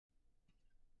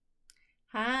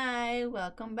Hi,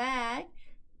 welcome back.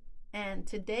 And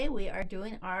today we are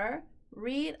doing our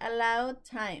read aloud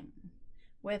time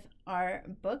with our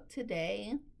book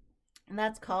today, and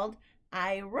that's called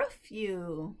I Ruff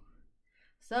You.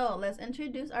 So let's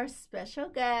introduce our special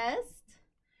guest.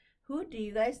 Who do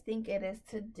you guys think it is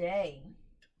today?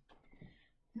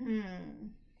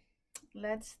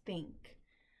 Let's think.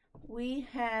 We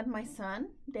had my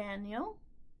son, Daniel.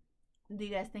 Do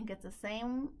you guys think it's the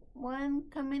same one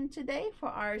coming today for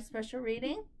our special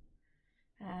reading?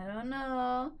 I don't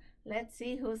know. Let's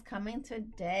see who's coming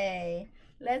today.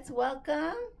 Let's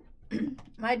welcome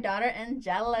my daughter,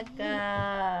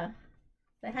 Angelica.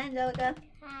 Say hi, Angelica.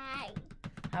 Hi.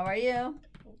 How are you?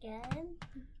 Good.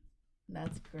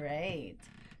 That's great.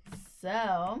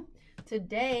 So,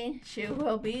 today she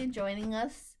will be joining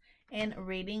us in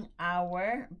reading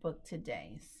our book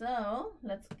today. So,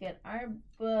 let's get our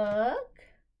book.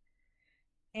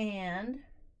 And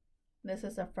this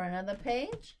is the front of the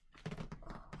page.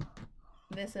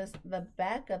 This is the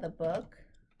back of the book.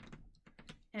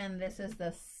 And this is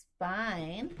the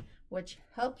spine, which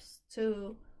helps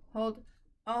to hold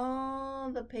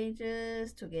all the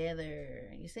pages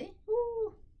together. You see?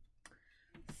 Woo.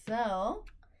 So,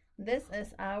 this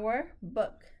is our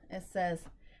book. It says,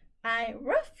 I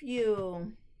ruff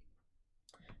you.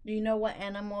 Do you know what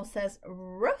animal says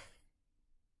ruff?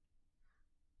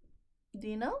 Do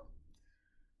you know?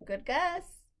 Good guess.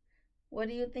 What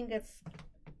do you think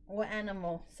what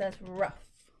animal says ruff?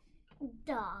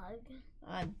 Dog.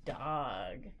 A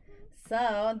dog.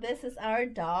 So this is our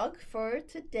dog for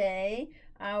today,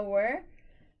 our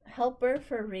helper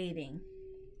for reading.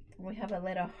 We have a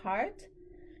little heart.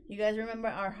 You guys remember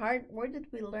our heart? Where did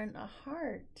we learn a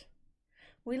heart?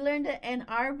 We learned it in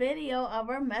our video of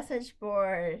our message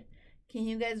board. Can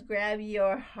you guys grab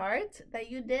your heart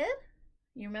that you did?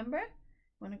 You remember?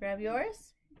 Want to grab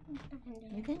yours?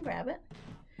 You can grab it.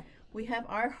 We have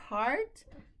our heart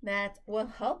that will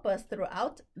help us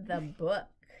throughout the book.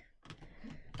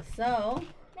 So,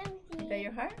 you got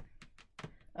your heart?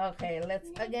 Okay, let's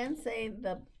again say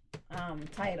the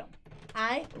title.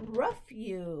 I ruff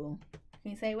you.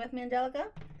 Can you say it with me, Angelica?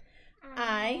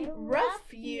 I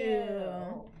ruff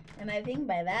you. And I think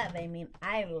by that they mean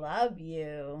I love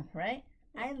you, right?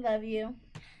 I love you.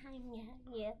 I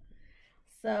love you.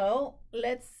 So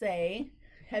let's say,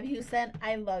 have you said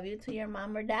I love you to your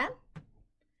mom or dad?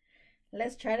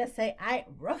 Let's try to say I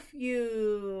ruff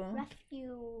you. Ruff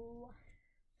you.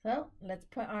 So let's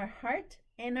put our heart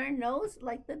in our nose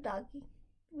like the doggy.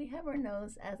 We have our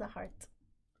nose as a heart.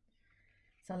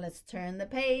 So let's turn the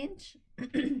page.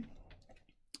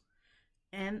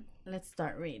 And let's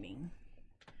start reading.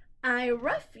 I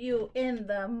ruff you in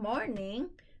the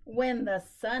morning when the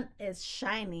sun is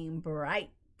shining bright.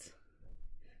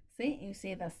 See, you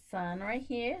see the sun right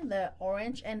here, the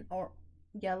orange and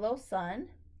yellow sun.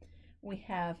 We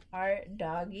have our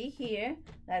doggy here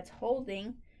that's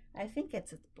holding, I think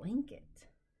it's its blanket.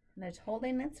 That's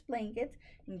holding its blanket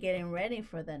and getting ready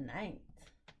for the night.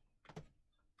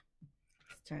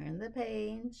 Let's turn the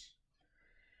page.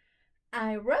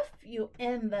 I ruff you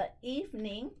in the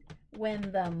evening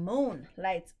when the moon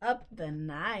lights up the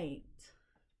night.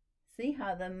 See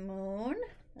how the moon,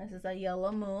 this is a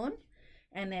yellow moon,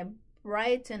 and it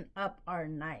brighten up our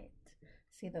night.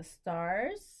 See the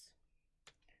stars,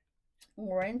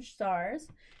 orange stars,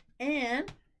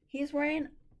 and he's wearing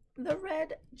the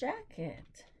red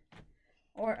jacket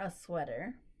or a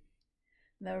sweater.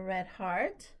 The red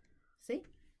heart, see,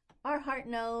 our heart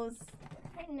knows.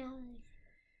 I know.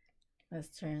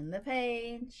 Let's turn the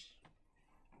page.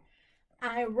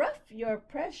 I ruff your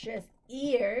precious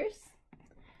ears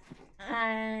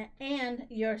and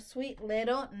your sweet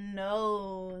little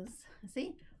nose.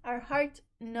 See, our heart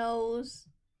knows.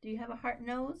 Do you have a heart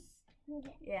nose?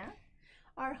 Yeah.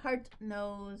 Our heart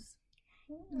knows.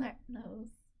 Heart knows.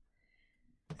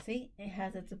 See, it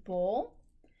has its bowl.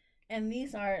 And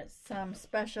these are some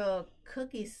special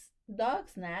cookies, dog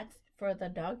snacks for the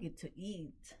doggy to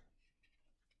eat.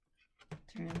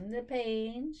 Turn the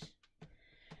page.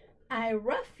 I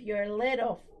ruff your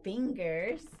little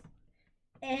fingers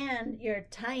and your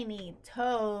tiny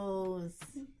toes.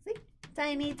 See?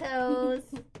 Tiny toes.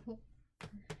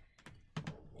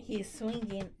 He's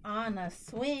swinging on a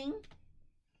swing.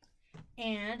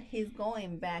 And he's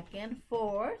going back and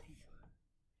forth.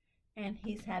 And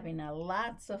he's having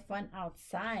lots of fun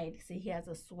outside. See, he has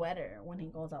a sweater when he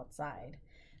goes outside.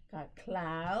 Got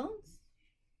clouds.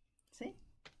 See?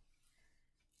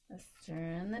 Let's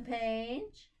turn the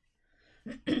page.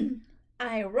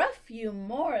 I ruff you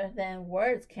more than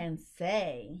words can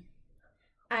say.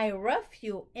 I ruff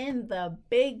you in the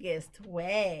biggest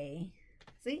way.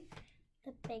 See?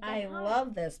 The bigger I heart.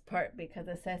 love this part because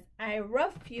it says, I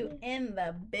rough you in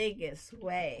the biggest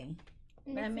way.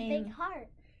 And that it's a means- big heart.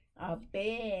 A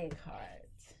big heart.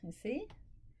 You see?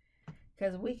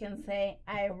 Because we can say,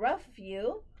 I rough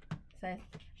you. Say,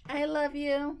 I love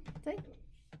you. Say,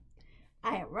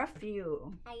 I rough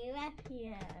you. I love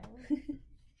you.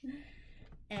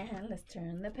 And let's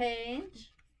turn the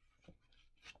page.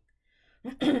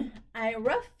 I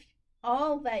rough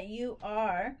all that you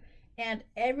are and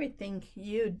everything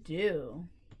you do.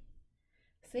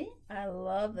 See, I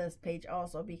love this page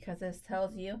also because it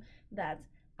tells you that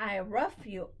I rough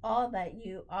you all that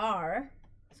you are.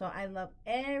 So I love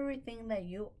everything that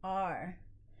you are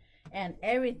and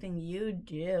everything you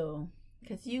do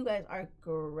because you guys are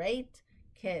great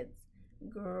kids.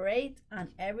 Great on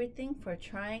everything for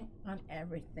trying on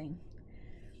everything.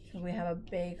 So we have a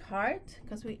big heart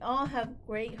because we all have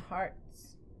great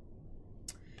hearts.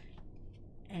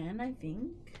 And I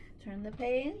think, turn the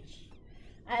page.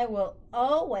 I will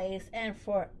always and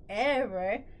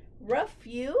forever rough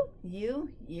you,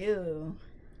 you.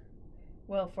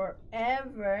 Will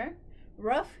forever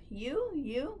rough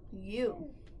you.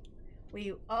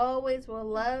 We always will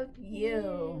love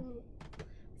you.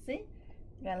 See?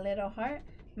 Got a little heart.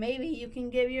 Maybe you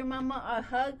can give your mama a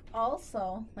hug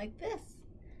also, like this.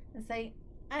 And say,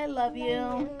 I love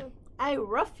you. I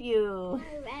rough you.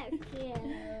 I love you.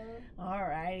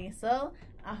 Alrighty, so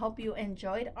I hope you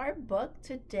enjoyed our book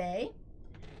today.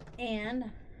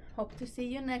 And hope to see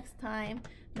you next time.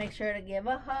 Make sure to give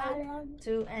a hug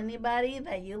to anybody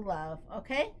that you love.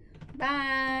 Okay?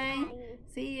 Bye. Bye.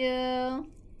 See you.